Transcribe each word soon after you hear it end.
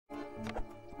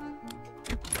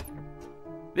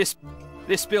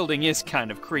This building is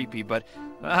kind of creepy, but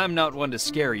I'm not one to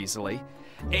scare easily.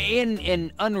 In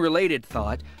an unrelated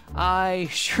thought, I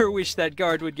sure wish that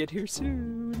guard would get here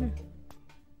soon.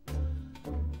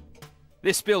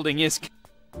 This building is...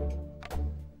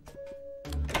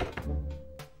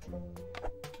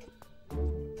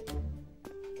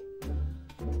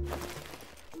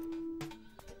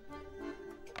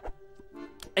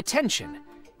 Attention!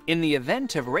 In the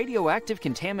event of radioactive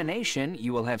contamination,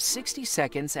 you will have 60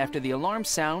 seconds after the alarm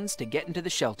sounds to get into the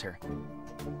shelter.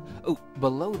 Oh,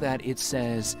 below that it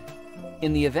says,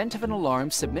 in the event of an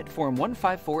alarm, submit Form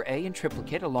 154A in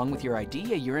triplicate along with your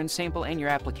ID, a urine sample, and your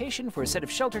application for a set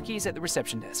of shelter keys at the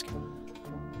reception desk.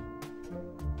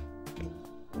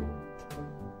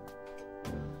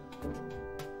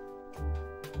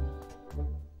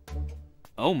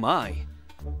 Oh my.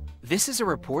 This is a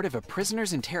report of a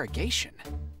prisoner's interrogation.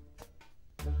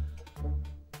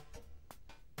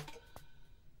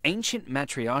 Ancient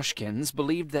Matryoshkans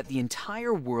believed that the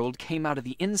entire world came out of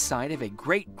the inside of a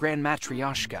great grand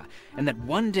Matryoshka, and that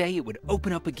one day it would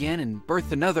open up again and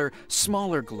birth another,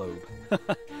 smaller globe.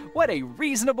 What a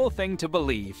reasonable thing to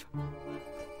believe.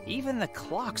 Even the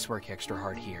clocks work extra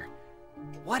hard here.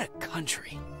 What a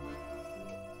country.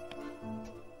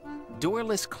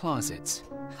 Doorless closets.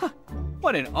 Huh,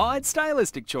 what an odd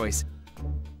stylistic choice.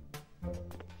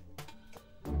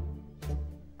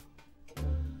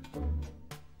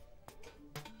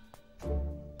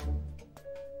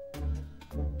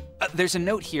 There's a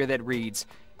note here that reads,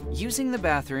 using the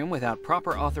bathroom without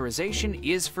proper authorization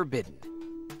is forbidden.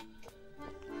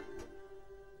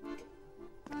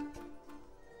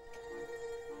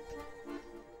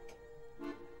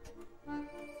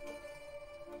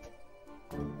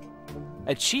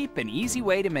 A cheap and easy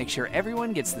way to make sure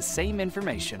everyone gets the same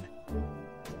information.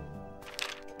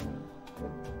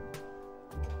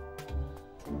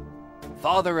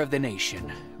 Father of the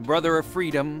nation, brother of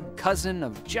freedom, cousin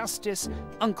of justice,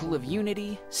 uncle of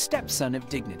unity, stepson of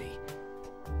dignity.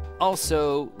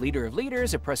 Also, leader of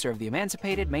leaders, oppressor of the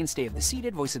emancipated, mainstay of the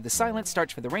seated, voice of the silent,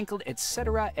 starch for the wrinkled,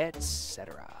 etc.,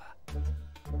 etc.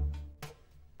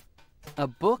 A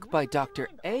book by Dr.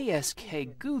 A.S.K.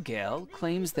 Google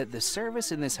claims that the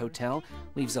service in this hotel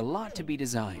leaves a lot to be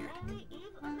desired.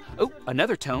 Oh,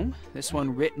 another tome, this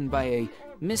one written by a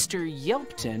Mr.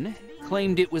 Yelpton,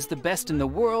 claimed it was the best in the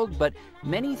world, but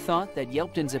many thought that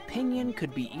Yelpton's opinion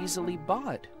could be easily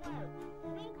bought.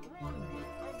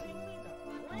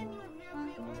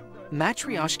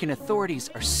 Matryoshkan authorities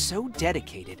are so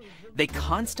dedicated, they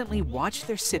constantly watch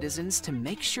their citizens to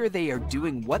make sure they are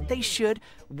doing what they should,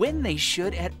 when they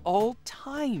should, at all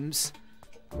times.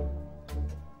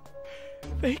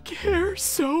 They care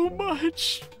so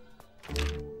much.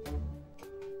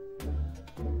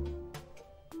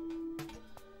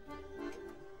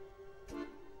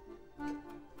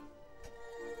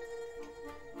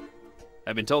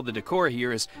 I've been told the decor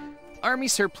here is army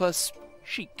surplus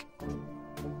chic.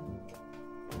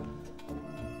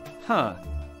 Huh.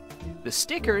 The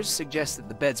stickers suggest that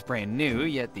the bed's brand new,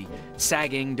 yet the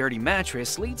sagging, dirty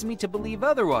mattress leads me to believe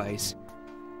otherwise.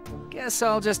 Guess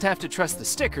I'll just have to trust the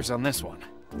stickers on this one.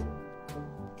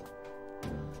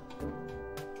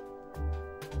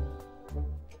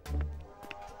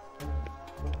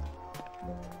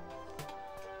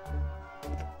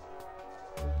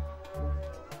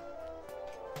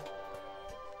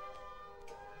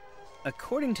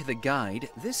 According to the guide,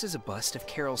 this is a bust of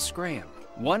Carol Scram,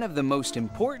 one of the most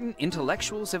important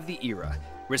intellectuals of the era,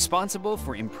 responsible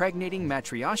for impregnating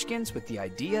Matryoshkans with the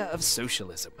idea of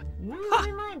socialism.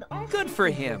 Ha! Good for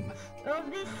him! Of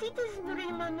the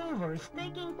citizenry maneuvers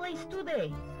taking place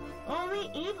today, on the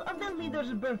eve of the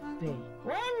leader's birthday.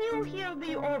 When you hear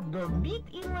the order beat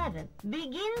 11,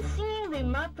 begin singing the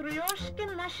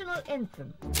Matryoshkan national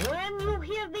anthem. When you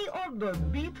hear the order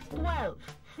beat 12,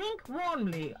 think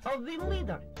warmly of the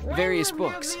leader. When Various you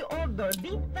books. Hear the order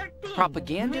beat 13,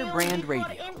 Propaganda will brand record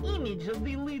radio. an image of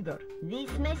the leader.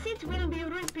 This message will be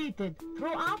repeated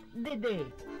throughout the day.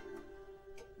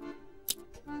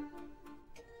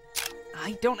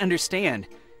 I don't understand.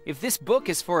 If this book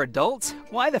is for adults,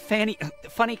 why the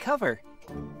funny cover?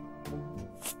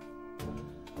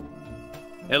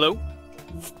 Hello?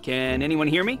 Can anyone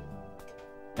hear me?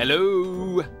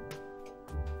 Hello?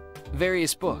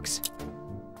 Various books.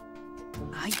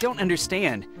 I don't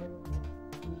understand.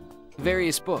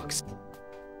 Various books.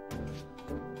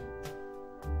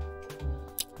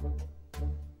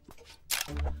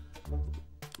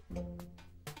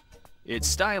 It's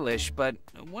stylish, but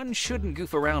one shouldn't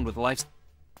goof around with life's...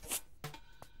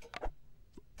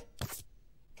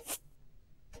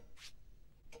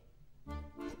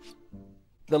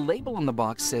 The label on the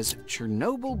box says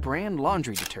Chernobyl brand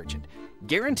laundry detergent,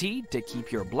 guaranteed to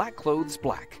keep your black clothes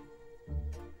black.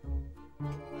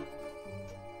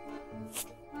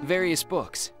 Various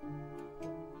books.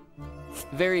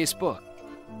 Various book.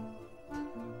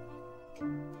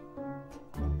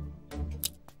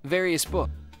 Various book.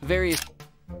 Various.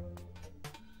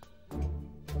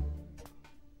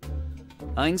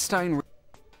 Einstein.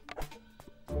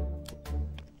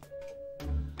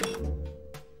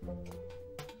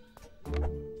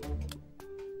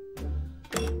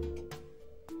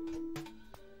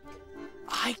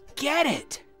 I get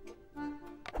it.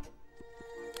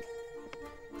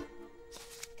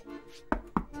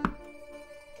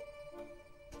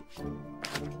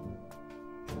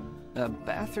 A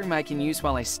bathroom I can use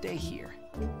while I stay here.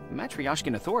 The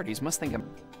Matryoshkan authorities must think I'm...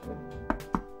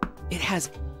 It has...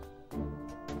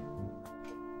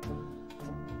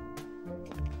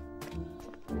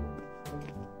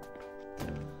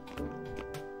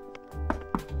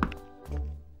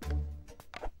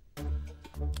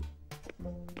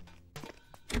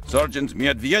 Sergeant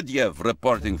Medvedev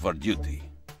reporting for duty.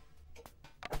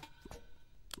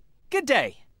 Good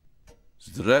day.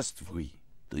 Здравствуй.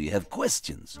 Do you have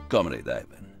questions, Comrade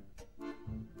Ivan?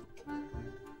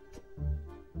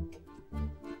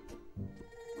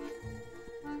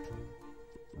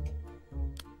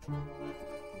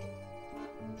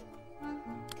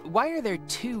 Why are there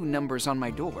 2 numbers on my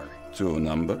door? 2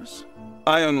 numbers?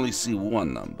 I only see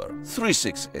 1 number,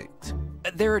 368.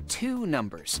 There are 2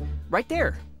 numbers. Right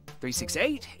there.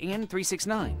 368 and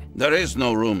 369. There is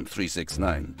no room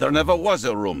 369. There never was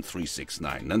a room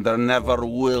 369, and there never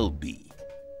will be.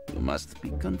 You must be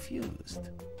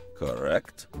confused,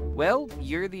 correct? Well,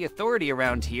 you're the authority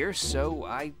around here, so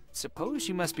I suppose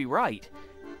you must be right.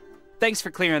 Thanks for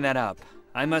clearing that up.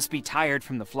 I must be tired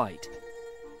from the flight.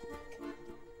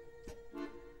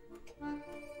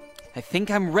 I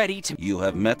think I'm ready to... You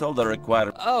have met all the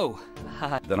required... Oh,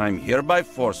 Then I'm hereby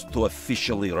forced to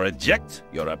officially reject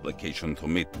your application to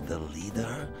meet the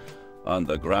leader on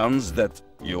the grounds that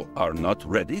you are not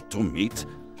ready to meet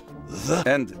the...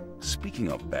 And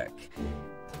speaking of back,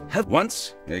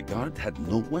 once a guard had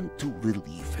no one to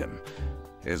relieve him.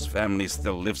 His family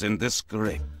still lives in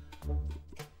disgrace.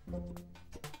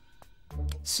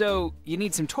 So, you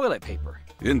need some toilet paper?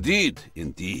 Indeed,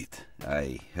 indeed.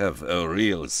 I have a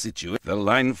real situation. The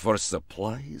line for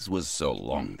supplies was so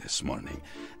long this morning.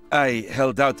 I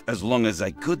held out as long as I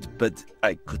could, but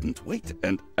I couldn't wait,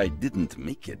 and I didn't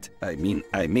make it. I mean,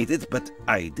 I made it, but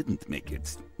I didn't make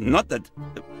it. Not that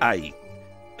I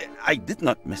did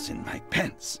not mess in my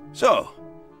pants. So,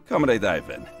 Comrade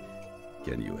Ivan,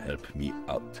 can you help me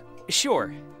out?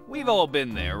 Sure. We've all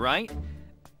been there, right?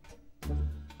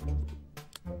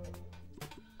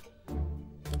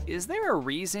 Is there a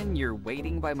reason you're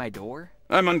waiting by my door?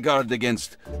 I'm on guard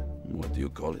against... what do you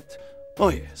call it? Oh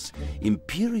yes,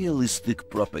 imperialistic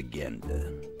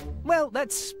propaganda. Well,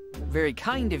 that's very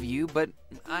kind of you, but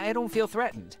I don't feel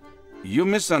threatened. You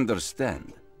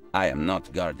misunderstand. I am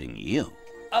not guarding you.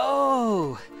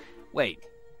 Oh, wait.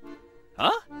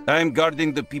 Huh? I'm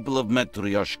guarding the people of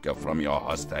Matryoshka from your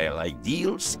hostile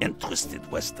ideals and twisted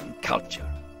Western culture.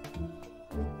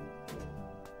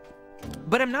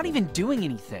 But I'm not even doing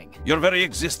anything. Your very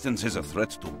existence is a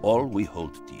threat to all we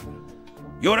hold dear.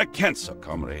 You're a cancer,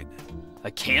 comrade.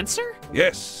 A cancer?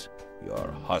 Yes.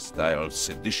 Your hostile,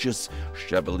 seditious,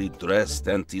 shabbily dressed,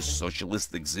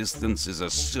 anti-socialist existence is a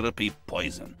syrupy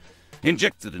poison,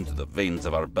 injected into the veins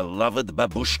of our beloved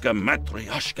babushka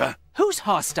Matryoshka. Who's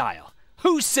hostile?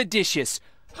 Who's seditious?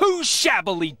 Who's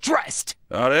shabbily dressed?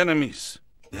 Our enemies.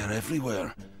 They're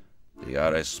everywhere. They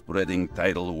are a spreading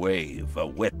tidal wave, a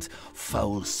wet,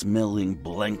 foul-smelling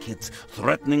blanket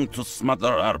threatening to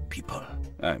smother our people.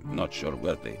 I'm not sure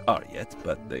where they are yet,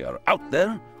 but they are out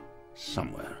there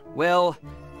somewhere. Well,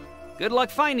 good luck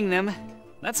finding them.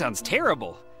 That sounds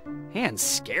terrible. And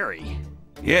scary.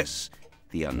 Yes,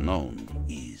 the unknown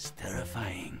is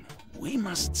terrifying. We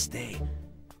must stay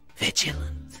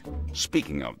vigilant.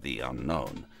 Speaking of the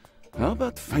unknown, how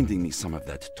about finding me some of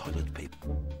that toilet paper?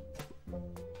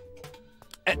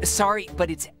 Sorry, but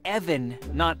it's Evan,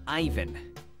 not Ivan.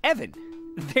 Evan.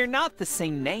 They're not the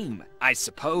same name. I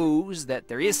suppose that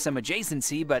there is some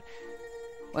adjacency, but...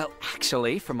 Well,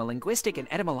 actually, from a linguistic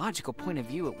and etymological point of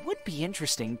view, it would be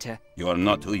interesting to... You are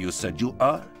not who you said you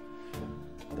are?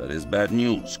 That is bad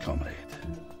news, comrade.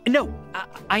 No,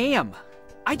 I am.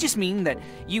 I just mean that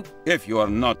you... If you are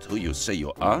not who you say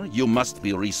you are, you must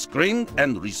be rescreened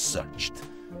and researched.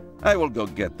 I will go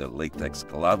get the latex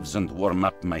gloves and warm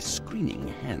up my screening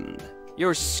hand.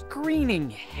 Your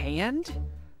screening hand?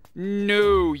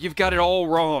 No, you've got it all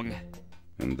wrong.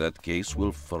 In that case,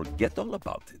 we'll forget all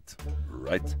about it.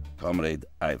 Right, Comrade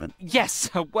Ivan? Yes,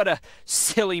 what a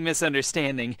silly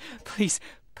misunderstanding. Please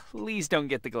don't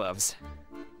get the gloves.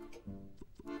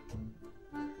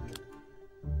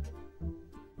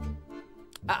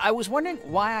 I was wondering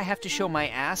why I have to show my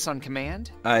ass on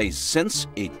command? I sense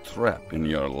a trap in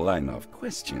your line of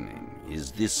questioning.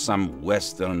 Is this some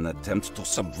Western attempt to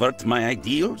subvert my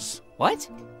ideals? What?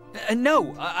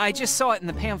 No, I just saw it in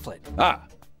the pamphlet. Ah,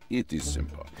 it is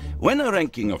simple. When a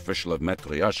ranking official of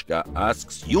Matryoshka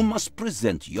asks, you must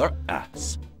present your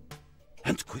ass.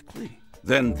 And quickly.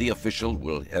 Then the official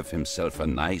will have himself a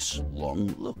nice long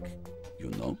look, you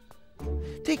know?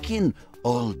 Take in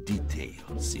all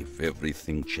details. If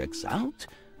everything checks out,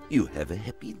 you have a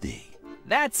happy day.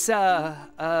 That's,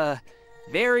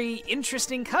 very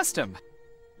interesting custom.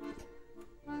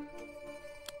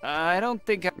 I don't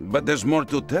think I... But there's more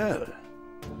to tell.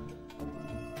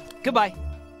 Goodbye.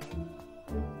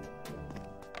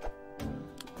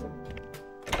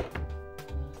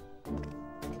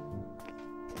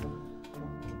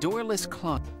 Doorless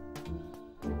closet.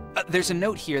 There's a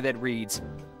note here that reads...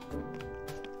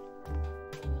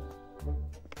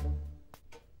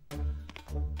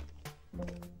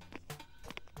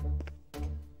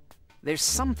 There's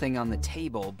something on the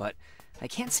table, but I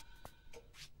can't see...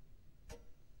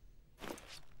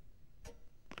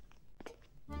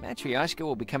 Matryoshka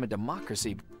will become a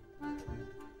democracy.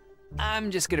 I'm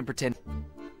just gonna pretend...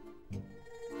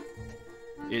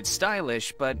 It's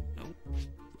stylish, but...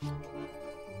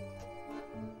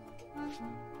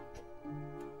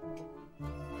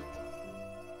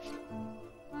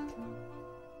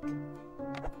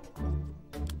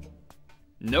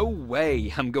 No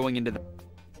way I'm going into the...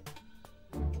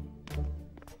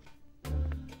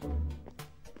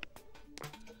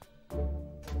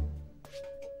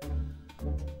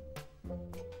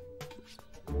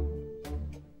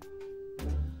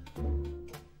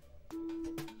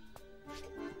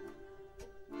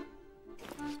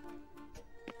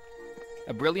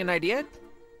 A brilliant idea?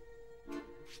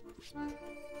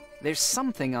 There's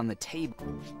something on the table.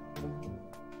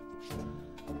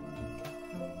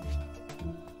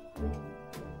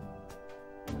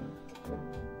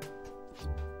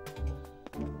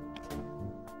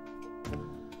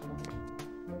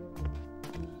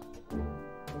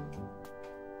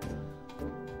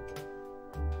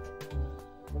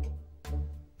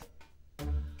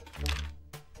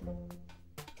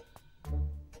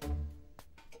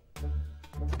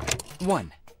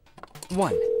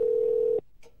 One.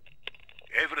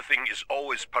 Everything is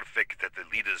always perfect at the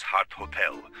Leader's Heart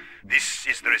Hotel. This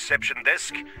is the reception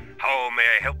desk. How may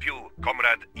I help you,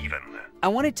 Comrade Ivan? I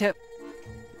wanted to...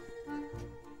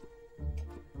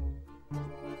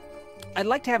 I'd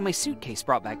like to have my suitcase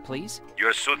brought back, please.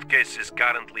 Your suitcase is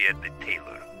currently at the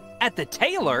tailor. At the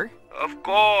tailor? Of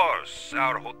course.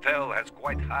 Our hotel has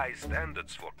quite high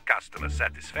standards for customer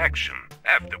satisfaction.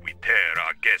 After we tear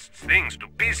our guests' things to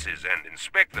pieces and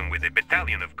inspect them with a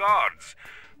battalion of guards,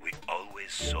 we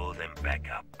always sew them back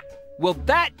up. Well,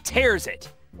 that tears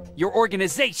it! Your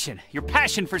organization, your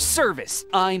passion for service.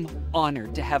 I'm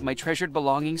honored to have my treasured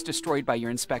belongings destroyed by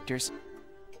your inspectors.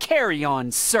 Carry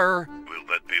on, sir! Will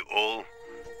that be all?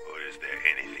 Or is there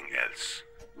anything else?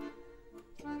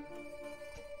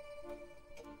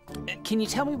 Can you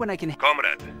tell me when I can...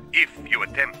 Comrade, if you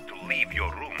attempt to leave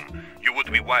your room, you would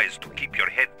be wise to keep your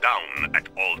head down at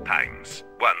all times.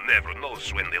 One never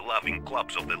knows when the loving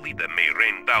clubs of the Leader may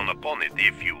rain down upon it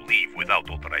if you leave without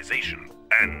authorization.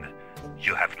 And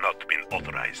you have not been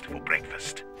authorized for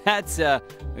breakfast. That's a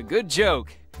good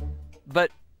joke.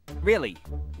 But really,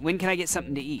 when can I get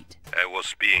something to eat? I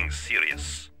was being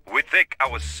serious. We think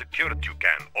our security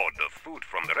can order food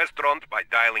from the restaurant by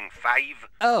dialing 5.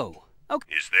 Oh.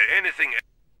 Okay. Is there anything...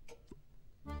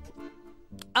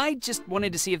 I just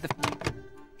wanted to see if the...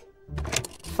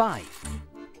 5.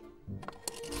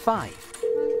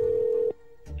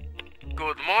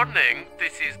 Good morning.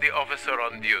 This is the officer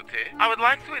on duty. I would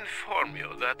like to inform you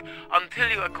that until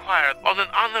you acquire on an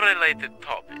unrelated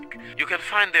topic, you can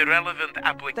find the relevant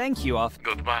application... Thank you, officer.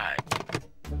 Goodbye.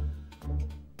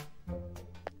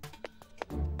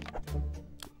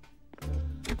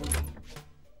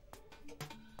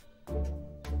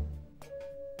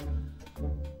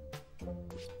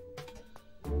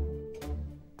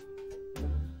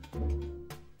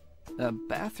 A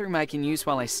bathroom I can use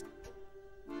while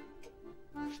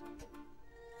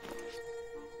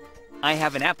I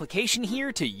have an application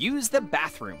here to use the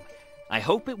bathroom. I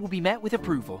hope it will be met with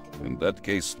approval. In that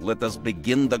case, let us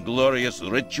begin the glorious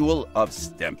ritual of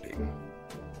stamping.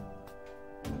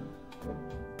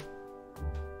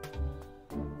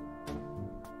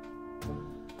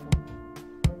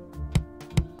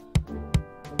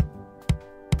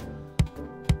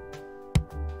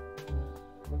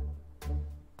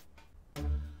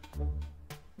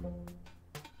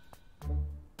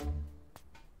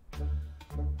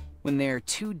 When there are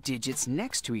two digits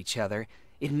next to each other,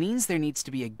 it means there needs to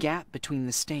be a gap between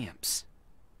the stamps.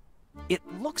 It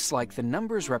looks like the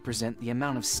numbers represent the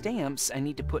amount of stamps I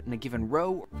need to put in a given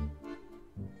row.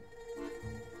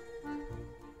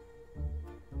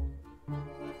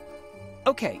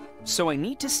 Okay, so I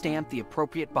need to stamp the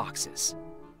appropriate boxes.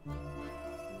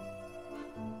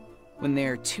 When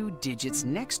there are two digits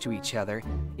next to each other,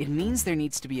 it means there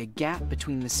needs to be a gap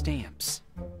between the stamps.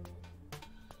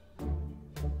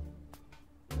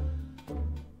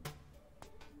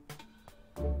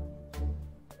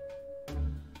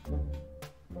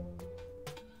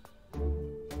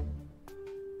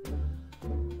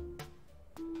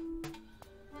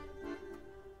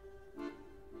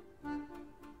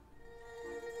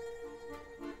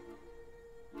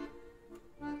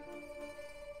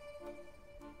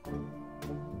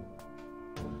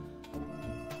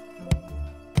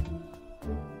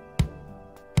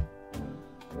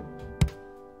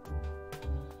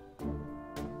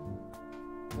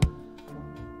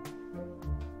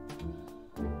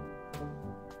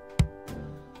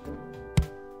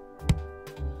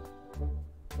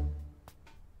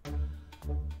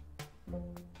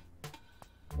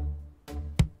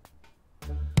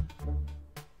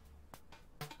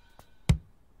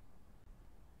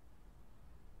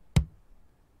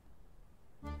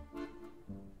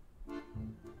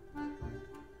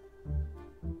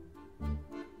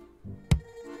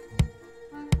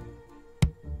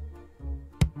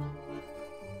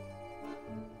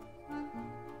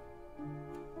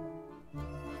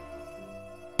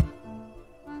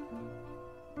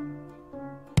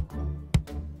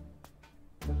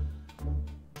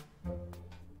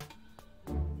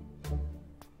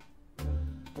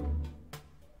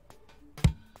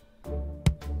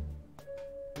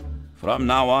 From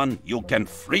now on, you can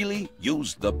freely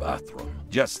use the bathroom.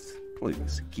 Just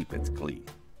please keep it clean.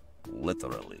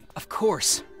 Literally. Of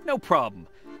course, no problem.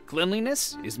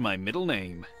 Cleanliness is my middle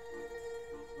name.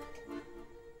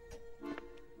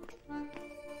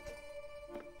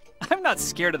 I'm not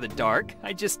scared of the dark.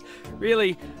 I just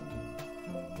really...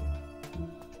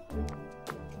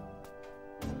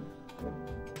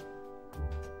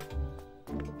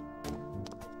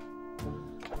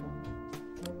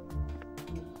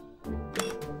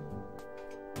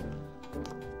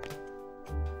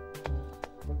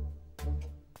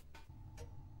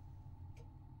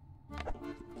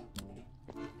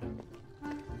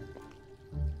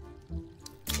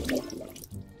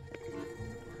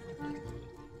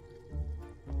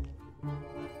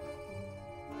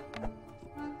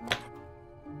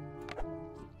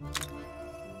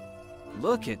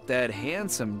 Look at that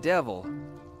handsome devil.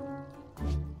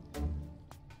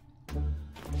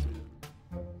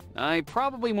 I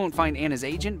probably won't find Anna's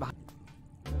agent behind...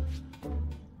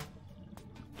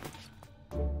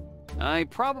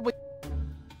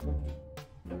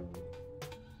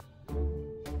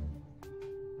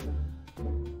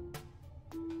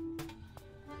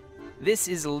 This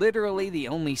is literally the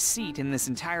only seat in this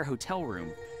entire hotel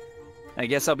room. I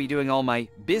guess I'll be doing all my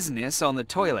business on the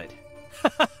toilet.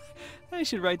 I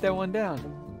should write that one down.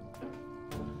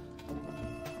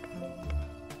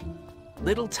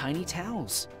 Little tiny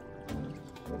towels.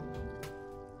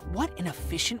 What an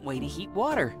efficient way to heat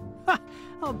water. Ha!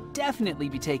 I'll definitely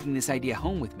be taking this idea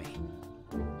home with me.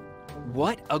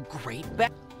 What a great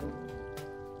bath.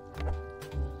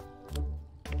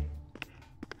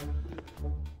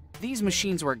 These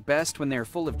machines work best when they're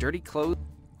full of dirty clothes.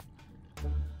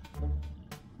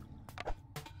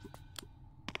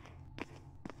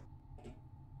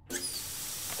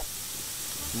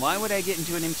 Why would I get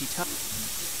into an empty tub?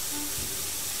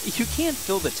 You can't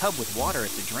fill the tub with water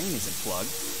if the drain isn't plugged.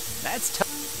 That's tough.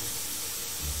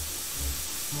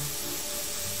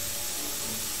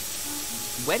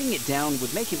 Wetting it down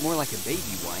would make it more like a baby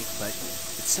wipe, but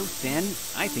it's so thin,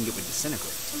 I think it would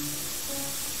disintegrate.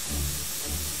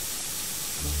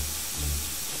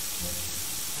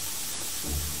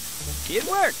 It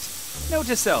worked! Note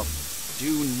to self,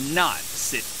 do not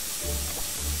sit.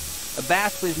 A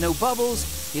bath with no bubbles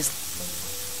is...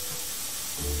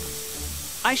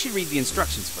 I should read the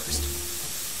instructions first.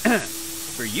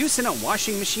 For use in a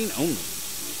washing machine only.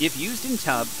 If used in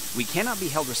tub, we cannot be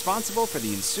held responsible for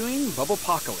the ensuing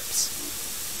bubble-pocalypse.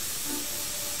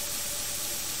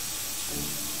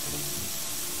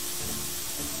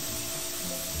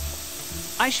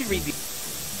 I should read the...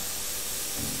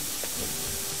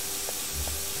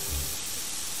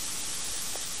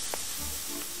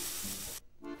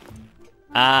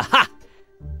 Aha!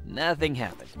 Nothing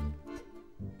happened.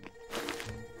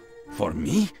 For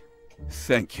me?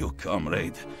 Thank you,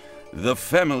 comrade. The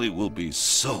family will be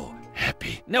so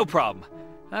happy. No problem.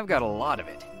 I've got a lot of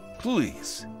it.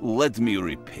 Please, let me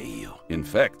repay you. In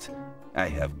fact, I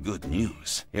have good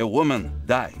news. A woman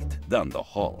died down the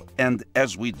hall, and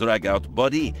as we drag out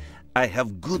body, I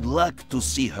have good luck to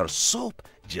see her soap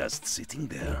just sitting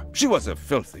there. She was a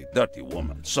filthy, dirty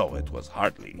woman, so it was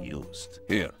hardly used.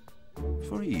 Here,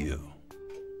 for you.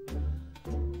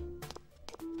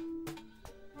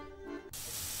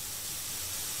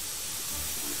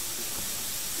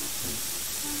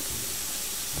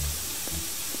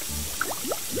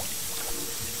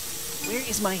 Where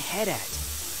is my head at?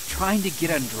 Trying to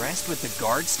get undressed with the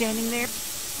guard standing there?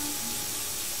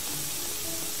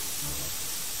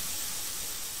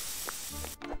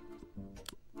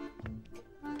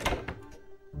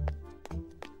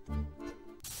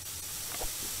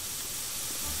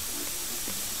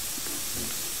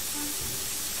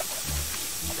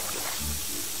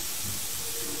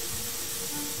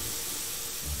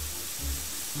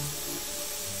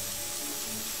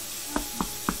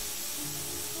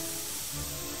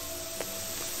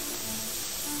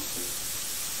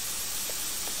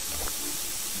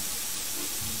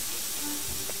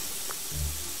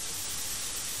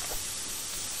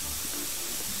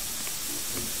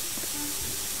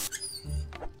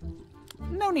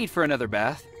 No need for another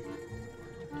bath.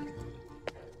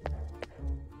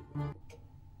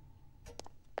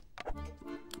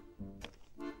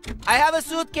 I have a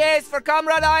suitcase for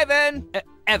Comrade Ivan!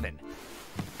 Evan.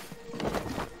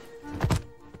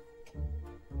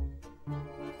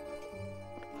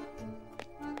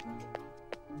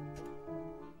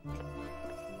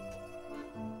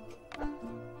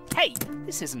 Hey,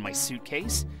 this isn't my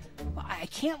suitcase. I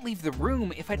can't leave the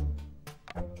room if I...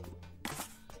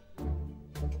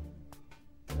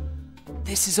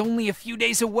 This is only a few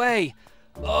days away.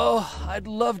 Oh, I'd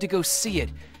love to go see it,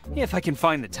 if I can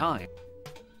find the time.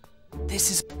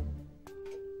 This is...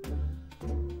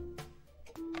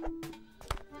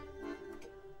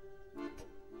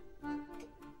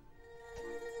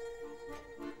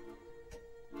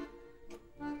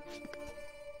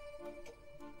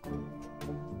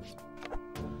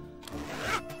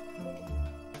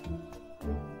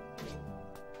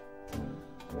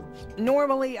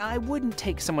 Normally, I wouldn't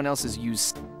take someone else's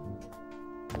used...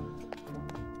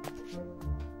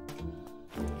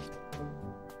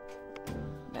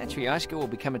 Matryoshka will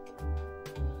become a...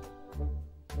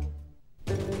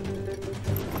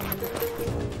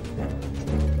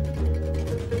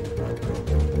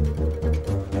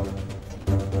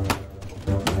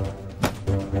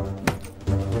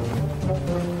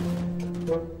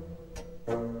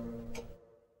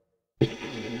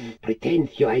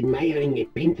 Pretend you're admiring a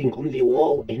painting on the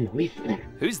wall and whisper.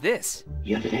 Who's this?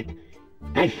 You're that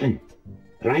Ivan,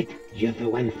 right? You're the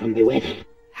one from the west.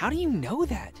 How do you know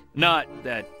that? Not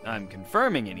that I'm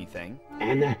confirming anything.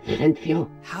 Anna sent you?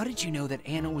 How did you know that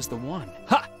Anna was the one?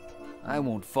 Ha! I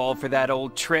won't fall for that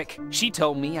old trick. She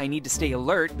told me I need to stay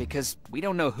alert because we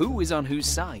don't know who is on whose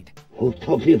side. Who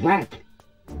told you that?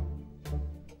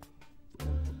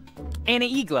 Anna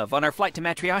Eglove on our flight to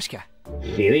Matryoshka.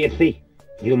 Seriously?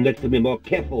 You need to be more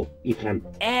careful, Ethan.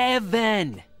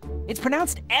 Evan! It's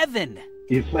pronounced Evan!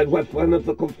 If I was one of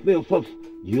the conspirators,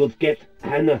 you'd get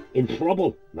Anna in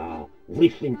trouble. Now,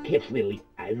 listen carefully.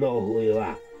 I know who you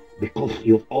are, because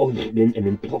you've always been an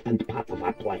important part of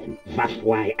our plan. That's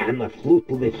why Anna flew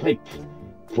to the site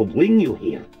to bring you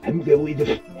here. I'm the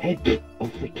leader's head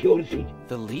of security.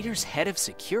 The leader's head of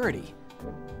security?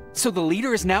 So the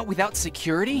leader is now without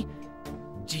security?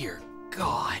 Dear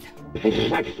God.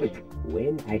 Precisely.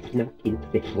 When I snuck into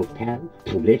this hotel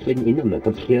to listen in on the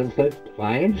conspirator's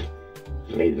plans,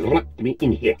 they locked me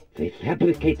in here. They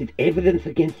fabricated evidence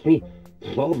against me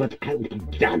so that I would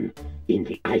be done in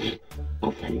the eyes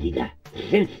of the leader.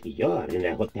 Since you're in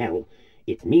the hotel,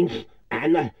 it means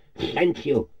Anna sent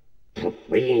you to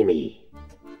free me.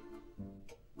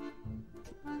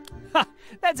 Ha!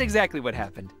 That's exactly what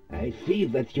happened. I see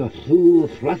that you're so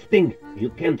trusting.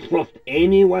 You can't trust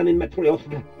anyone in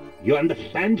Matryoshka. You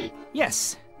understand?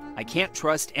 Yes, I can't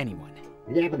trust anyone.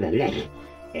 Nevertheless,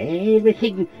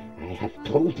 everything I have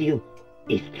told you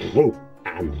is true.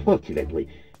 Unfortunately,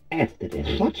 after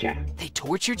the torture... They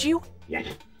tortured you? Yes.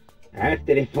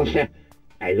 After the torture,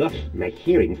 I lost my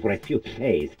hearing for a few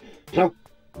days. So,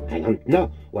 I don't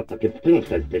know what the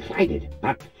conspirators decided,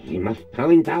 but we must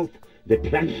find out the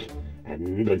plans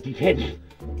and the details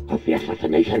of the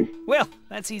assassination. Well,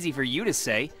 that's easy for you to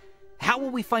say. How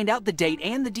will we find out the date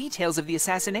and the details of the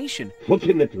assassination?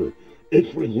 Fortunately,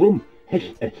 every room has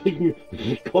a hidden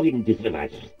recording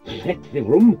device. Set the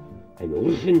room and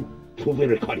listen to the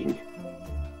recording.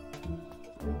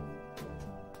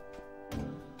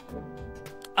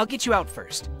 I'll get you out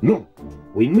first. No,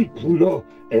 we need to know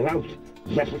about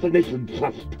Vaccination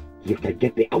trust. You can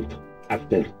get me out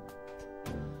after.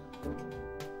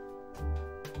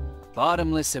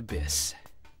 Bottomless abyss.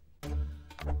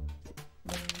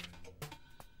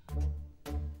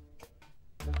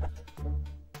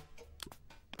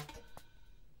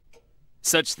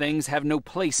 Such things have no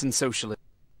place in socialism.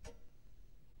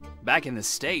 Back in the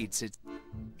States,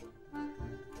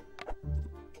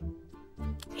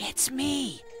 It's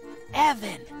me,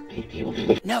 Evan.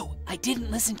 No, I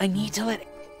didn't listen. I need to let it...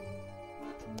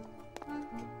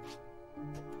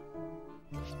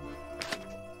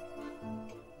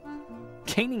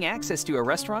 Gaining access to a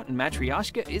restaurant in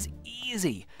Matryoshka is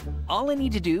easy. All I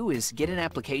need to do is get an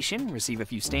application, receive a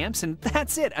few stamps, and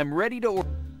that's it. I'm ready to order.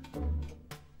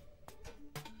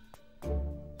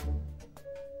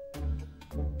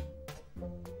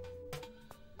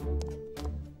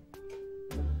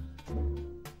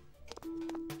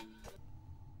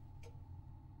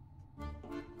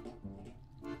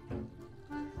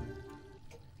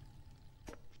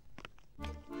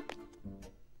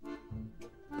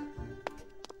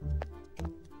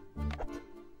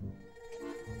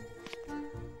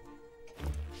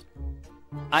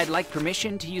 I'd like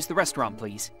permission to use the restaurant,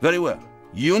 please. Very well.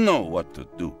 You know what to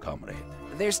do, comrade.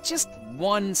 There's just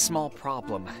one small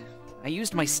problem. I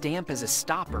used my stamp as a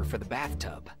stopper for the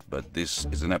bathtub. But this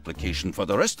is an application for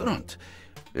the restaurant.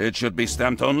 It should be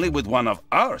stamped only with one of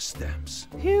our stamps.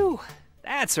 Phew,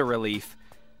 that's a relief.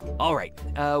 All right,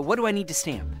 what do I need to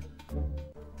stamp?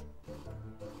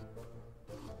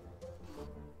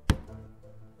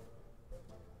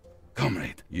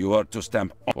 Comrade, you are to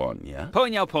stamp on, yeah?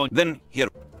 Ponya pon. Then here.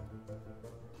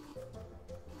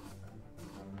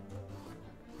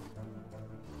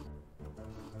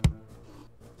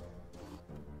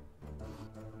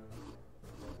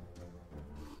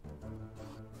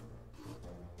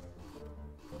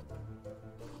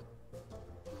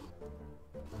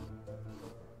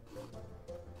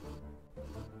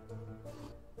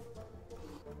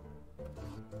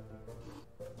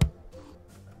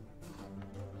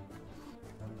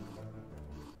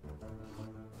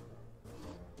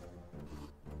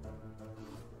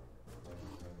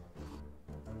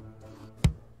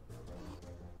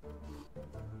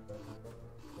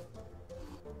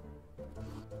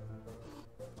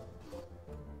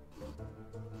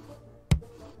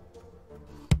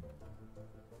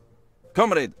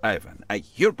 Comrade Ivan, I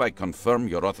hereby confirm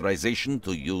your authorization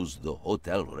to use the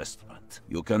hotel restaurant.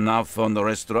 You can now phone the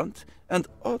restaurant and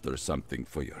order something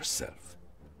for yourself.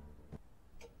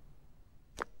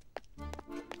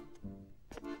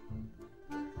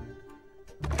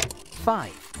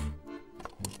 Five.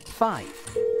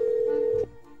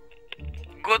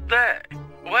 Good day.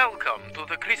 Welcome to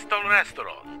the Crystal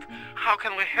Restaurant. How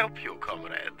can we help you,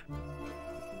 comrade?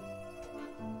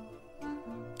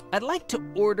 I'd like to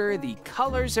order the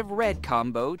Colors of Red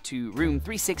combo to room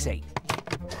 368.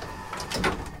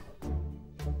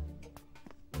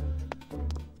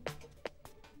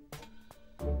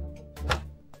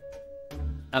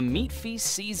 A meat feast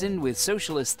seasoned with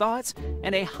socialist thoughts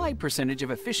and a high percentage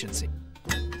of efficiency.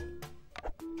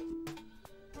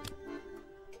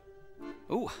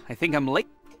 Ooh, I think I'm late.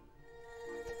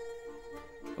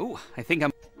 Ooh, I think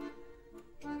I'm...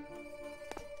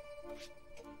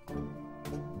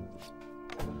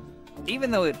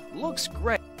 Even though it looks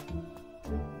great,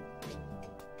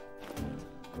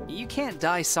 you can't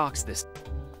dye socks this.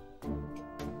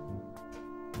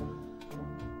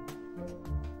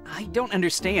 I don't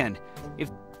understand. If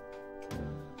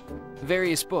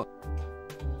various books.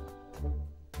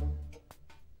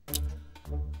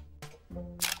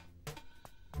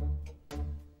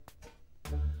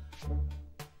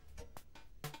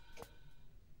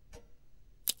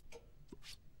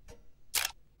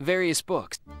 Various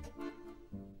books.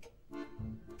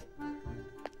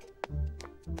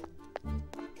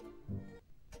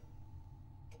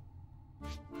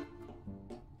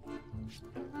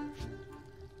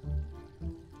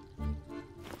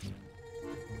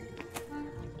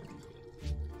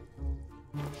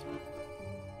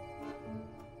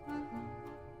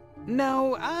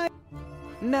 No.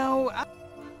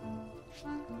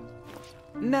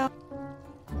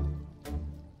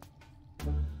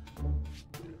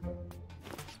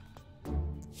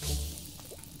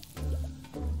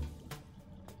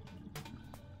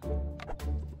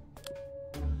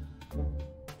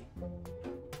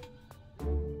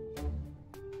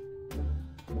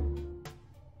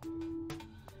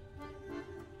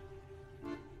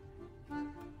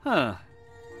 Huh.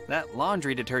 That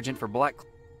laundry detergent for black...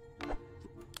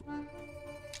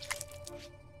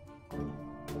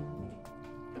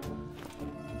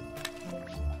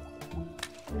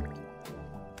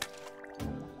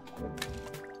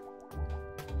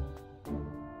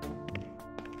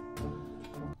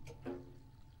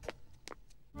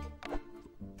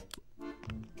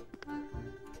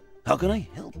 How can I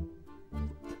help?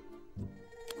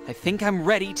 I think I'm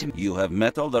ready to... You have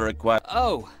met all the required...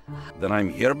 Oh. Then I'm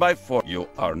hereby for... You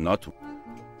are not...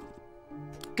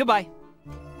 Goodbye.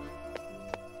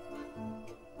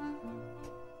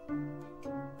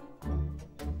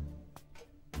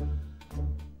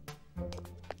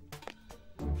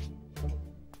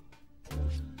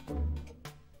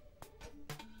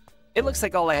 It looks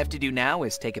like all I have to do now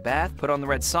is take a bath, put on the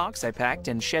red socks I packed,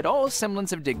 and shed all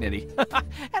semblance of dignity.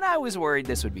 And I was worried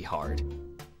this would be hard.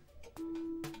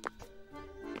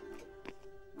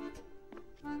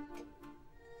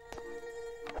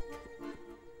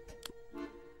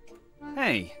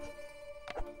 Hey.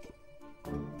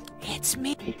 It's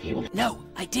me. No,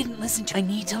 I didn't listen to... I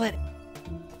need to let...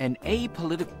 An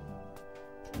apolitical...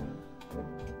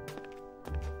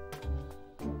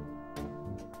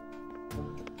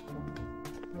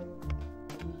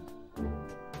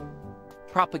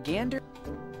 Propaganda?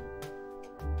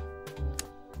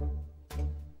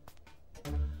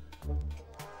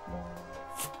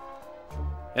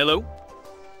 Hello?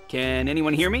 Can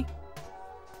anyone hear me?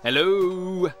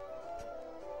 Hello?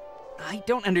 I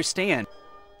don't understand.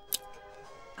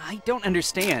 I don't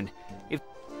understand. If...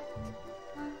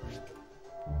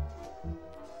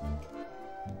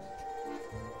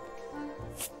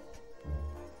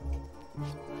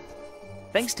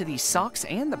 Thanks to these socks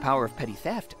and the power of petty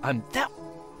theft, I'm that...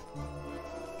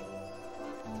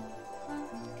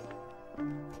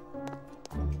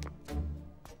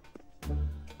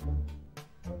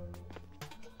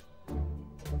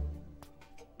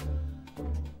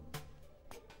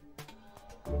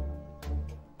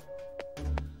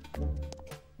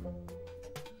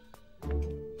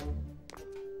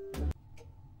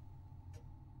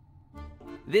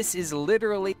 This is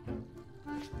literally...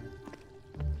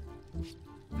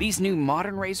 These new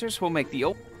modern razors will make the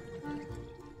old...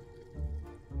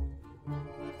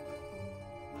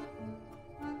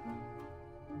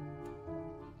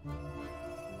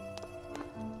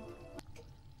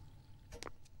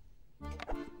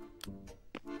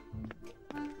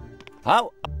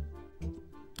 How?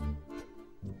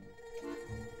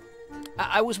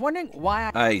 I was wondering why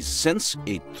I sense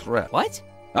a trap. What?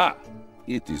 Ah,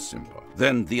 it is simple.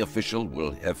 Then the official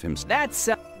will have him... That's...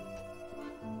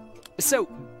 So,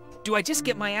 do I just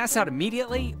get my ass out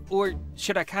immediately? Or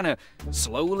should I kind of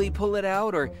slowly pull it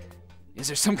out? Or is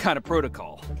there some kind of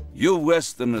protocol? You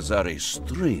Westerners are a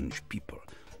strange people.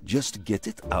 Just get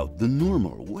it out the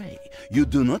normal way. You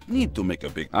do not need to make a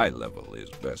big... Eye level is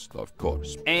best, of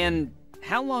course. And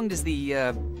how long does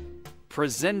the,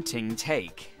 presenting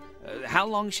take? How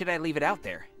long should I leave it out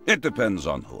there? It depends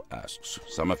on who asks.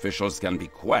 Some officials can be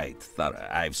quite thorough.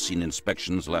 I've seen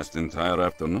inspections last entire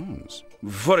afternoons.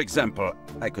 For example,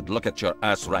 I could look at your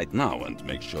ass right now and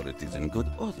make sure it is in good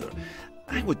order.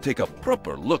 I would take a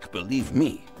proper look, believe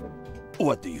me.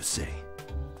 What do you say?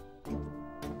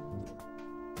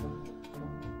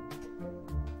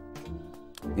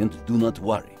 And do not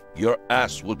worry. Your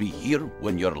ass will be here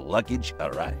when your luggage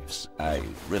arrives. I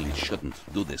really shouldn't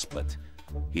do this, but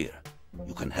here.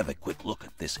 You can have a quick look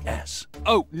at this ass.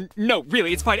 Oh, no,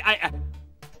 really, it's fine.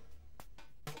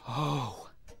 Oh.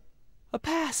 A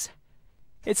pass.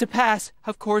 It's a pass.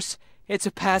 Of course, it's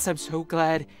a pass. I'm so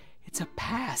glad. It's a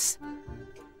pass.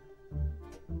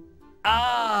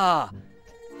 Ah!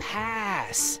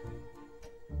 Pass.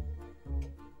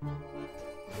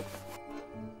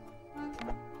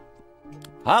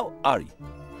 How are you?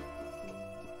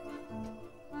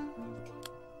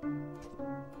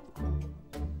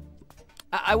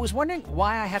 I was wondering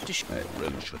why I have to I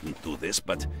really shouldn't do this,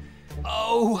 but...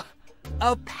 Oh,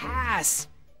 a pass.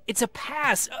 It's a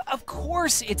pass. Of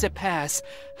course it's a pass.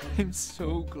 I'm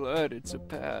so glad it's a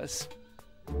pass.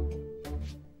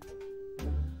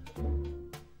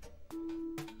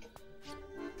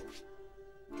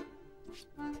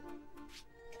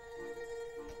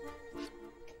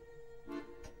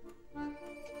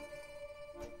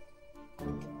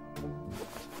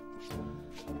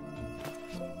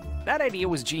 That idea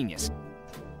was genius.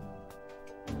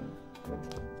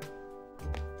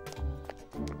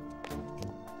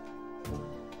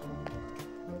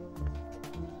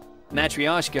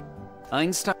 Matryoshka,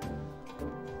 Einstein.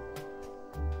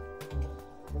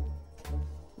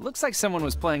 Looks like someone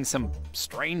was playing some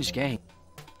strange game.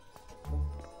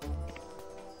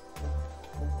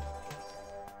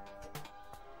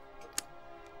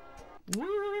 We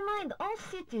remind all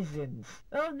citizens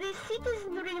of the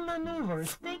citizenry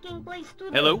maneuvers taking place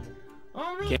today. Hello?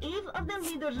 On the eve of the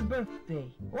leader's birthday,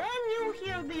 when you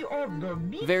hear the order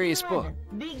beat Various 11,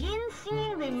 begin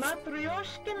singing the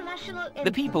Matryoshka national anthem.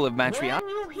 The people of Matryoshka. When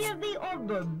you hear the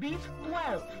order beat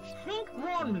 12, think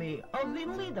warmly of the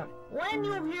leader. When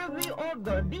you hear the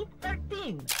order beat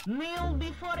 13, kneel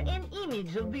before an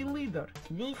image of the leader.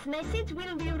 This message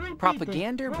will be repeated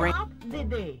Propaganda throughout the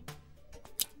day.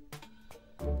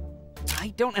 I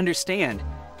don't understand.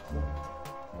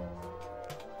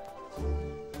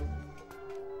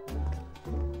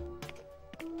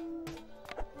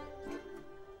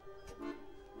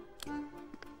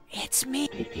 It's me.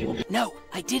 No,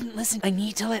 I didn't listen. I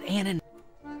need to let Anna.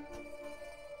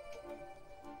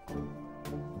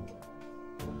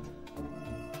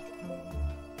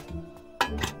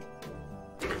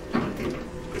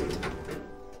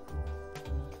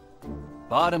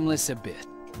 Bottomless abyss.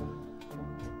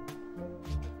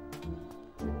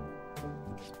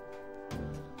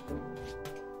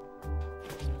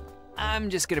 I'm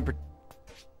just gonna.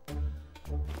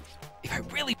 If I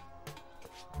really.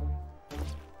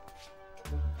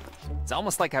 It's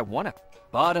almost like I want a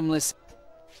bottomless.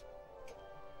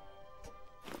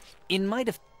 In my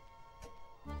def.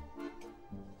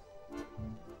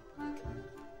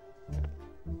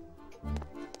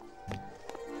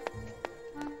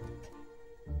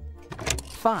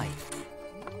 Five.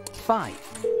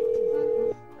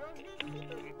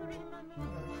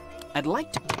 I'd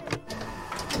like to.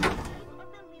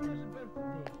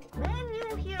 When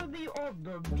you hear the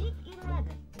order beat 11,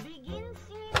 begin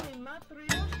singing the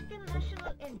Matryoshka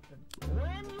national anthem.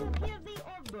 When you hear the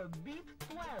order beat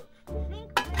 12, think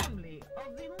warmly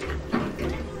of the leader.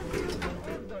 When you hear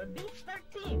the order beat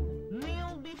 13,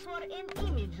 kneel before an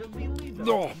image of the leader.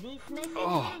 Oh. This message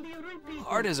Oh. will be repeated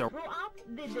Hard as a. throughout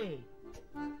the day.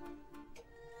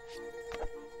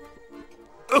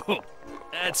 Oh,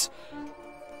 that's.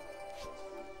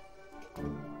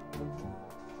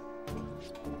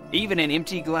 Even an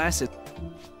empty glass is.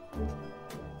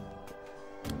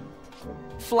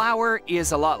 Flour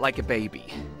is a lot like a baby.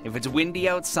 If it's windy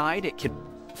outside, it can.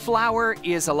 Flour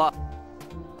is a lot.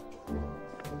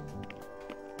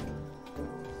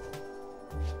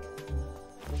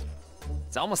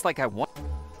 It's almost like I want.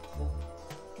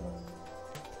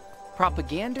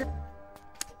 Propaganda?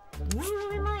 We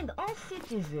remind all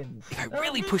citizens If I of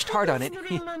really the pushed hard on it.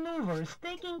 military maneuvers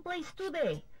taking place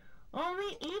today, on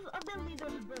the eve of the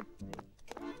leader's birthday.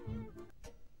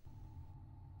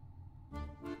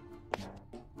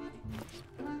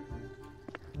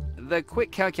 The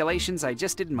quick calculations I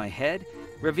just did in my head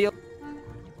reveal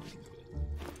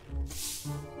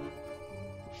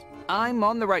I'm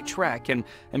on the right track, and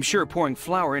I'm sure pouring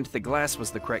flour into the glass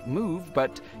was the correct move,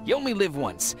 but you only live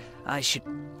once. I should...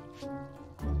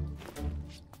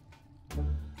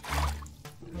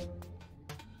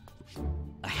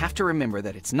 I have to remember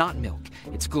that it's not milk,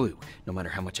 it's glue. No matter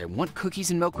how much I want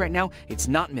cookies and milk right now, it's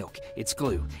not milk, it's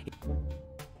glue.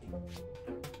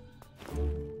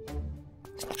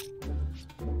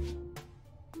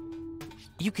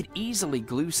 You could easily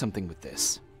glue something with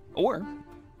this. Or...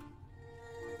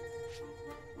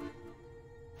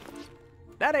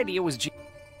 that idea was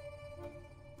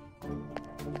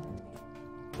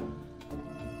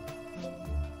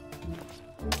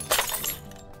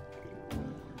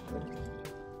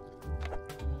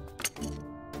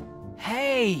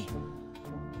Hey!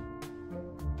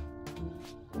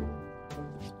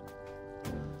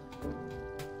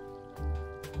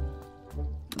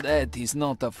 That is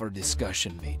not up for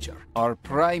discussion, Major. Our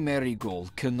primary goal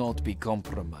cannot be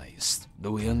compromised.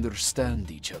 Do we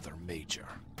understand each other, Major?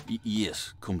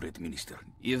 Yes, Comrade Minister.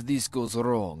 If this goes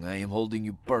wrong, I am holding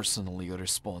you personally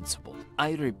responsible.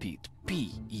 I repeat,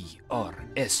 Personnally.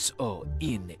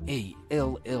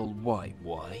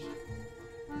 Why?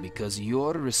 Because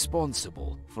you're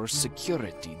responsible for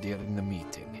security during the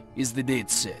meeting. Is the date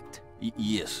set?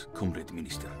 Yes, Comrade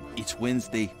Minister. It's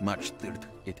Wednesday, March 3rd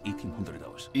at 1800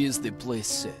 hours. Is the place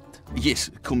set? Yes,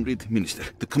 Comrade Minister.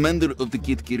 The commander of the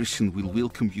Gate Garrison will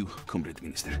welcome you, Comrade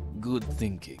Minister. Good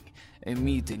thinking. A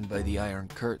meeting by the Iron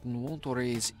Curtain won't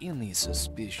raise any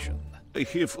suspicion. I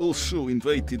have also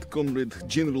invited Comrade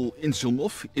General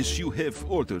Anselmov, as you have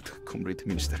ordered, Comrade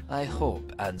Minister. I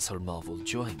hope Anselmov will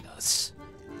join us.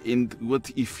 And what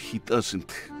if he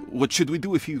doesn't? What should we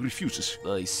do if he refuses?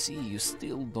 I see you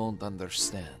still don't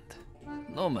understand.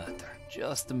 No matter,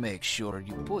 just make sure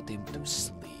you put him to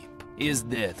sleep. His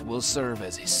death will serve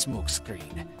as a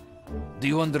smokescreen. Do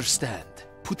you understand?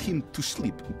 Put him to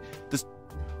sleep.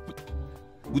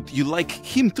 Would you like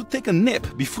him to take a nap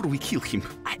before we kill him?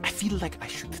 I feel like I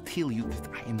should tell you that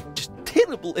I am just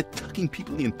terrible at tucking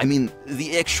people in. I mean,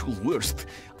 the actual worst.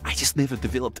 I just never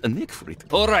developed a knack for it.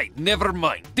 All right, never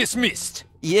mind. Dismissed.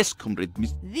 Yes, comrade,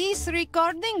 Miss... This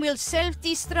recording will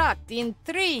self-destruct in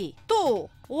 3, 2,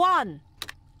 1.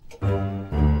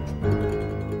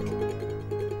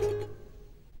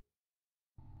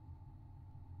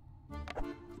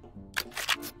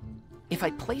 If I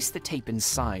place the tape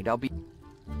inside, I'll be...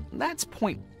 That's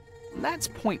point...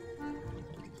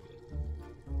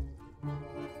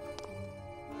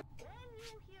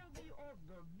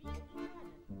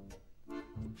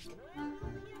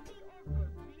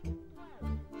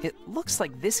 It looks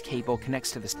like this cable connects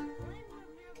to this... Will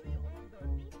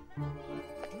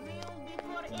be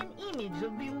for an image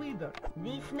of the leader.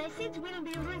 This message will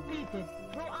be repeated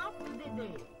throughout the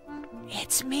day.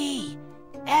 It's me,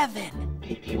 Evan.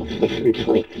 Did you listen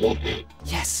to it yet?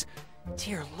 Yes.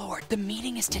 Dear Lord, the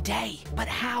meeting is today. But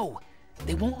how?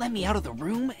 They won't let me out of the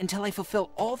room until I fulfill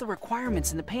all the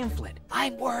requirements in the pamphlet.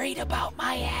 I'm worried about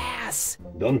my ass.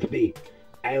 Don't be.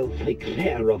 I'll take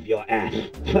care of your ass.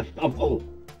 First of all,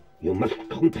 you must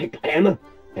contact Anna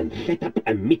and set up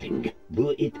a meeting.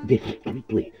 Do it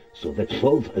discreetly so that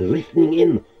those listening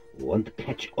in won't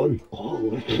catch on. Call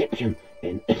reception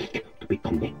and ask to be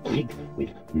connected with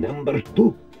number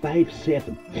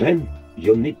 257. Then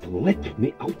you need to let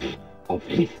me out of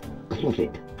this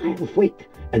closet. I'll wait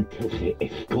until they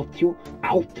escort you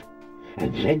out,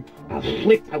 and then I'll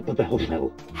slip out of the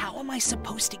hotel. How am I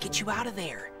supposed to get you out of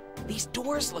there? These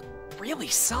doors look really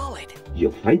solid.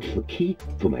 You'll find the key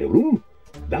to my room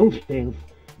downstairs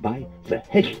by the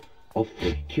head of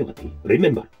security.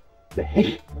 Remember, the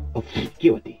head of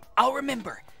security. I'll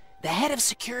remember. The head of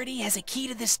security has a key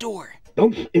to this door.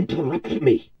 Don't interrupt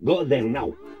me. Go there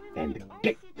now and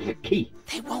get the key.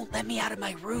 They won't let me out of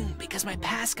my room because my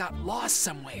pass got lost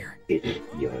somewhere. It's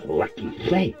your lucky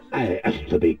day. I have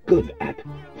to be good at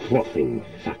frothing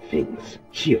such things.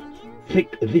 Here,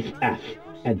 take this ass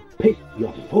and paste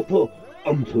your photo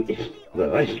onto it. The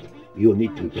rest you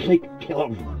need to take care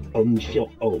of on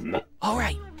your own. All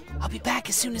right. I'll be back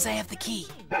as soon as I have the key.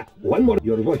 One more,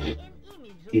 your voice.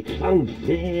 It sounds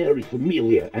very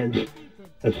familiar and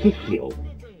official.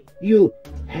 You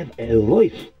have a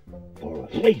voice for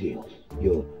radio.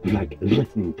 You like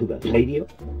listening to the radio?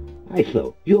 I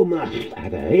thought you must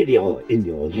have a radio in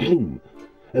your room.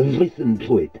 Listen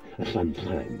to it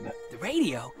sometime. The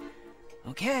radio?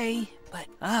 Okay, but,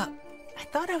 I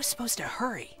thought I was supposed to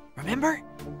hurry. Remember?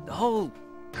 The whole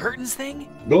curtains thing?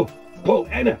 Go, call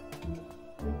Anna.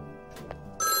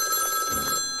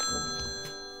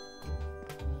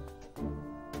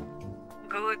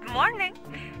 Good morning.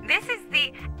 This is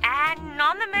the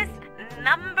Anonymous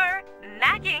Number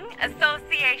Nagging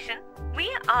Association.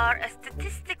 We are a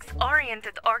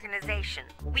statistics-oriented organization.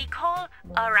 We call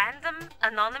a random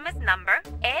anonymous number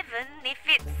even if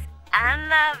it's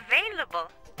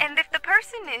unavailable. And if the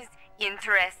person is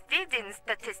interested in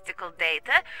statistical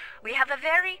data, we have a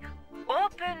very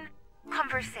open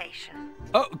conversation.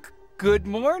 Oh, good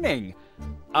morning.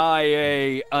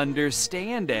 I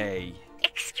understand.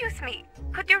 Excuse me,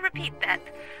 could you repeat that?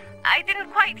 I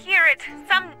didn't quite hear it.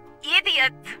 Some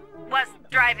idiot was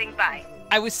driving by.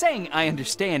 I was saying I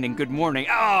understand and good morning.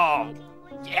 Oh,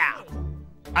 yeah.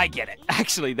 I get it.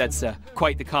 Actually, that's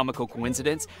quite the comical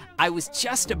coincidence. I was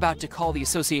just about to call the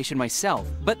association myself,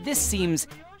 but this seems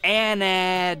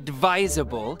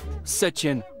inadvisable. Such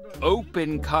an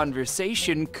open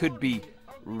conversation could be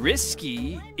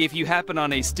risky if you happen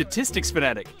on a statistics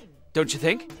fanatic. Don't you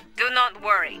think? Do not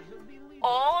worry.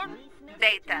 All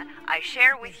data I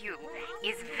share with you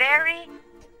is very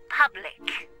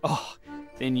public. Oh,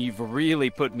 then you've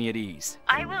really put me at ease.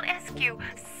 I will ask you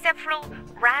several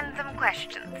random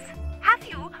questions. Have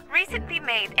you recently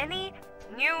made any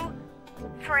new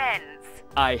friends?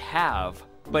 I have,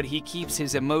 but he keeps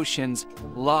his emotions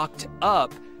locked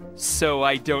up, so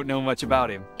I don't know much about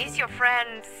him. Is your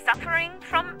friend suffering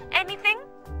from anything?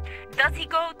 Does he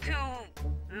go to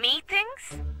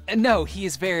meetings? No, he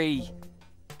is very...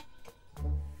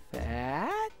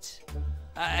 fat?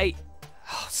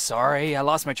 Oh, sorry, I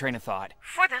lost my train of thought.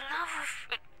 For the love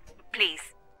of...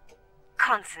 Please,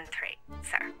 concentrate,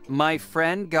 sir. My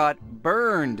friend got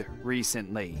burned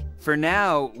recently. For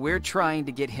now, we're trying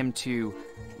to get him to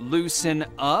loosen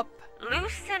up.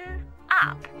 Loosen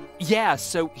up? Yeah,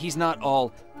 so he's not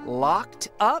all locked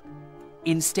up.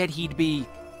 Instead, he'd be...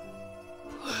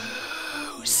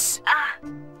 loose. Ah,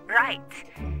 right.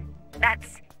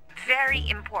 That's very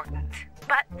important.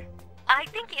 But I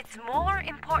think it's more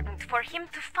important for him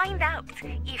to find out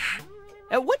if...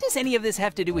 What does any of this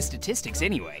have to do with statistics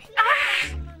anyway?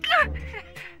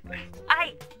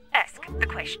 ask the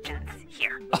questions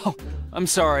here. Oh, I'm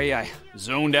sorry, I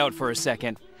zoned out for a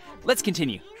second. Let's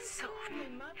continue. So,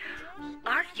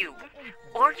 are you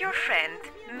or your friend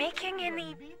making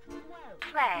any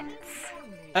plans?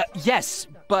 Yes,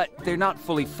 but they're not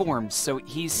fully formed, so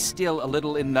he's still a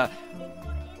little in the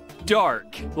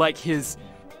dark, like his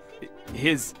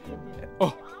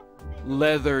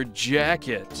leather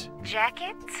jacket.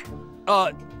 Jacket?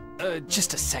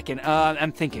 Just a second.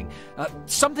 I'm thinking.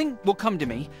 Something will come to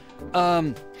me.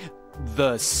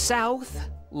 The South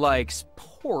likes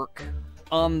pork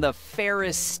on the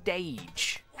Ferris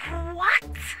stage. What?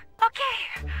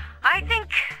 Okay, I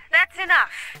think that's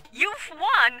enough. You've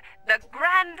won the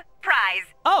grand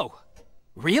prize. Oh,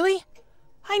 really?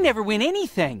 I never win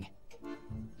anything.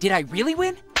 Did I really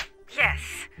win? Yes,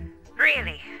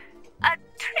 really. A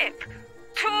trip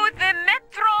to the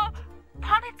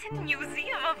Metropolitan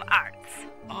Museum of Arts.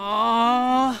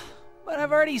 Aww, but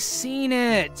I've already seen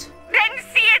it. Then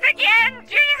see it again,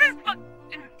 Jesus!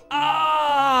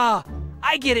 Ah,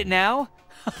 I get it now.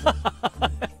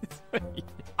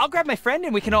 I'll grab my friend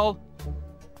and we can all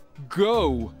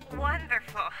go.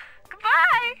 Wonderful.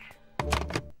 Goodbye!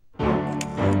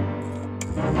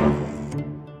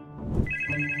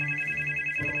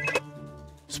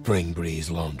 Spring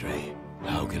Breeze Laundry.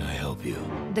 How can I help you?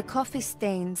 The coffee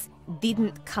stains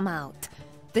didn't come out.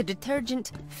 The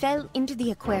detergent fell into the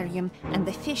aquarium and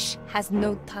the fish has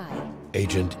no tie.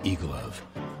 Agent Eaglove.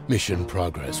 Mission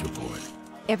progress report.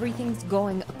 Everything's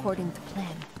going according to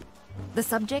plan. The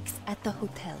subject's at the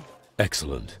hotel.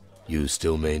 Excellent. You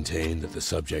still maintain that the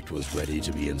subject was ready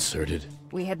to be inserted?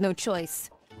 We had no choice.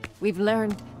 We've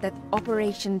learned that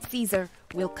Operation Caesar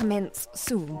will commence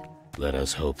soon. Let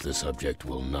us hope the subject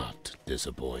will not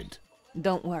disappoint.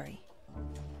 Don't worry.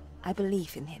 I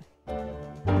believe in him.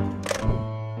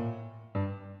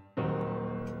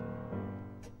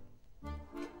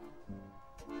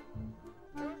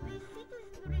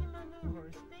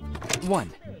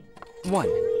 One.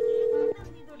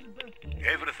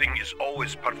 Everything is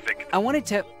always perfect. I wanted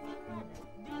to...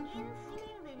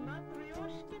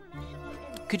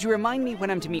 Could you remind me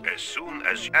when I'm to meet... As soon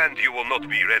as... And you will not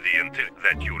be ready until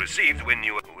that you received when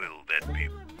you... Will that be...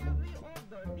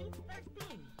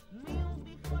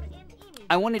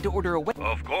 I wanted to order a...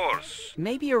 Of course.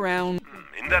 Maybe around...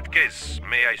 In that case,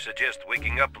 may I suggest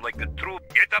waking up like a true...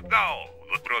 Get up now!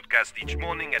 We'll broadcast each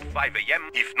morning at 5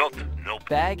 a.m. If not, nope.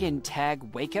 Bag and tag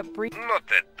wake-up brief? Not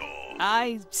at all.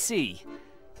 I see.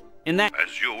 In that...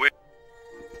 As you wish.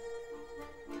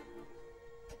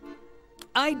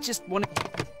 I just want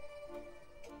to...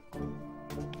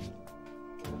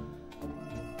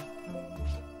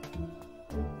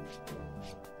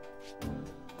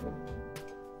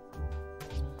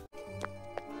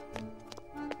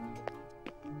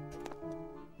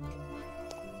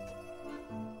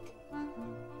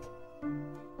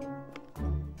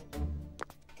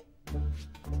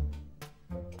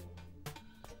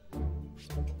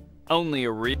 Only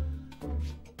a re...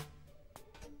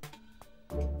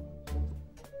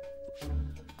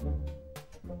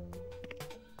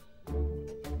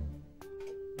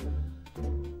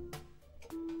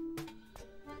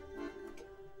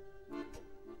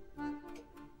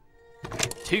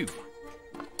 Two.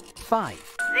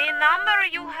 5. The number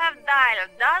you have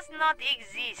dialed does not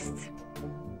exist.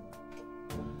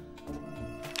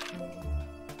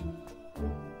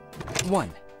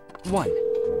 One.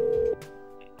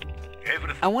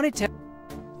 Everything. I wanted to...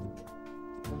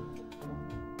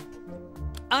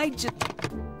 I just...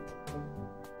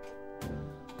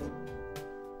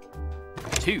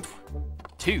 2.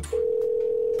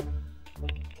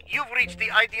 You've reached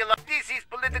the ideal of this is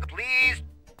political. Please.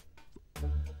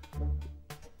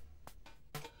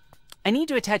 I need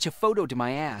to attach a photo to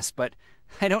my ass, but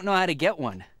I don't know how to get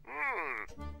one.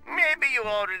 Maybe you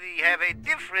already have a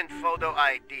different photo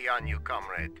ID on you,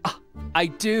 comrade. I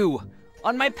do.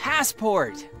 On my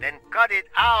passport. Then cut it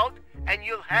out, and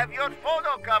you'll have your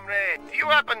photo, comrade. Do you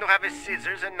happen to have a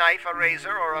scissors, a knife, a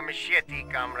razor, or a machete,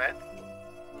 comrade?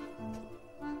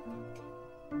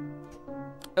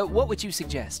 What would you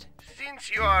suggest? Since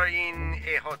you are in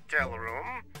a hotel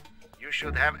room, you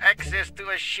should have access to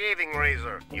a shaving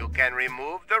razor. You can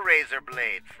remove the razor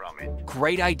blade from it.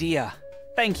 Great idea.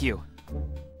 Thank you.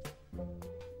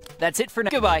 That's it for now.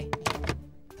 Goodbye.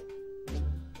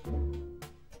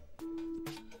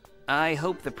 I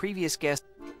hope the previous guest...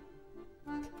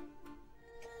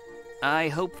 I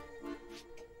hope...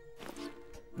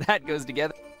 That goes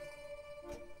together.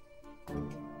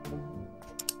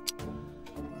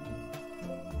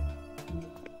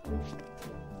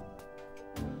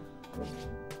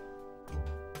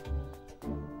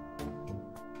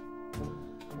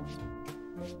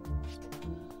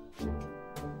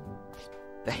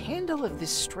 the handle of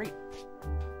this straight...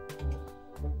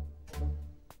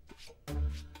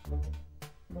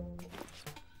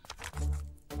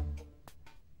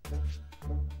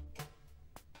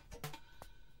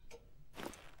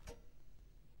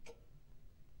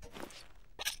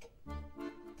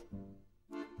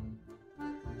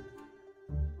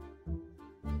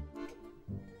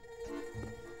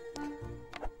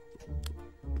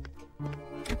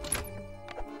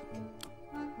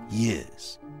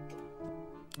 Yes.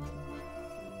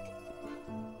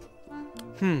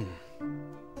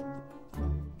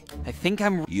 I think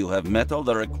I'm... You have met all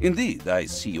the Indeed, I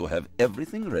see you have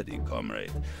everything ready,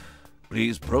 comrade.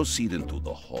 Please proceed into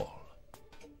the hall.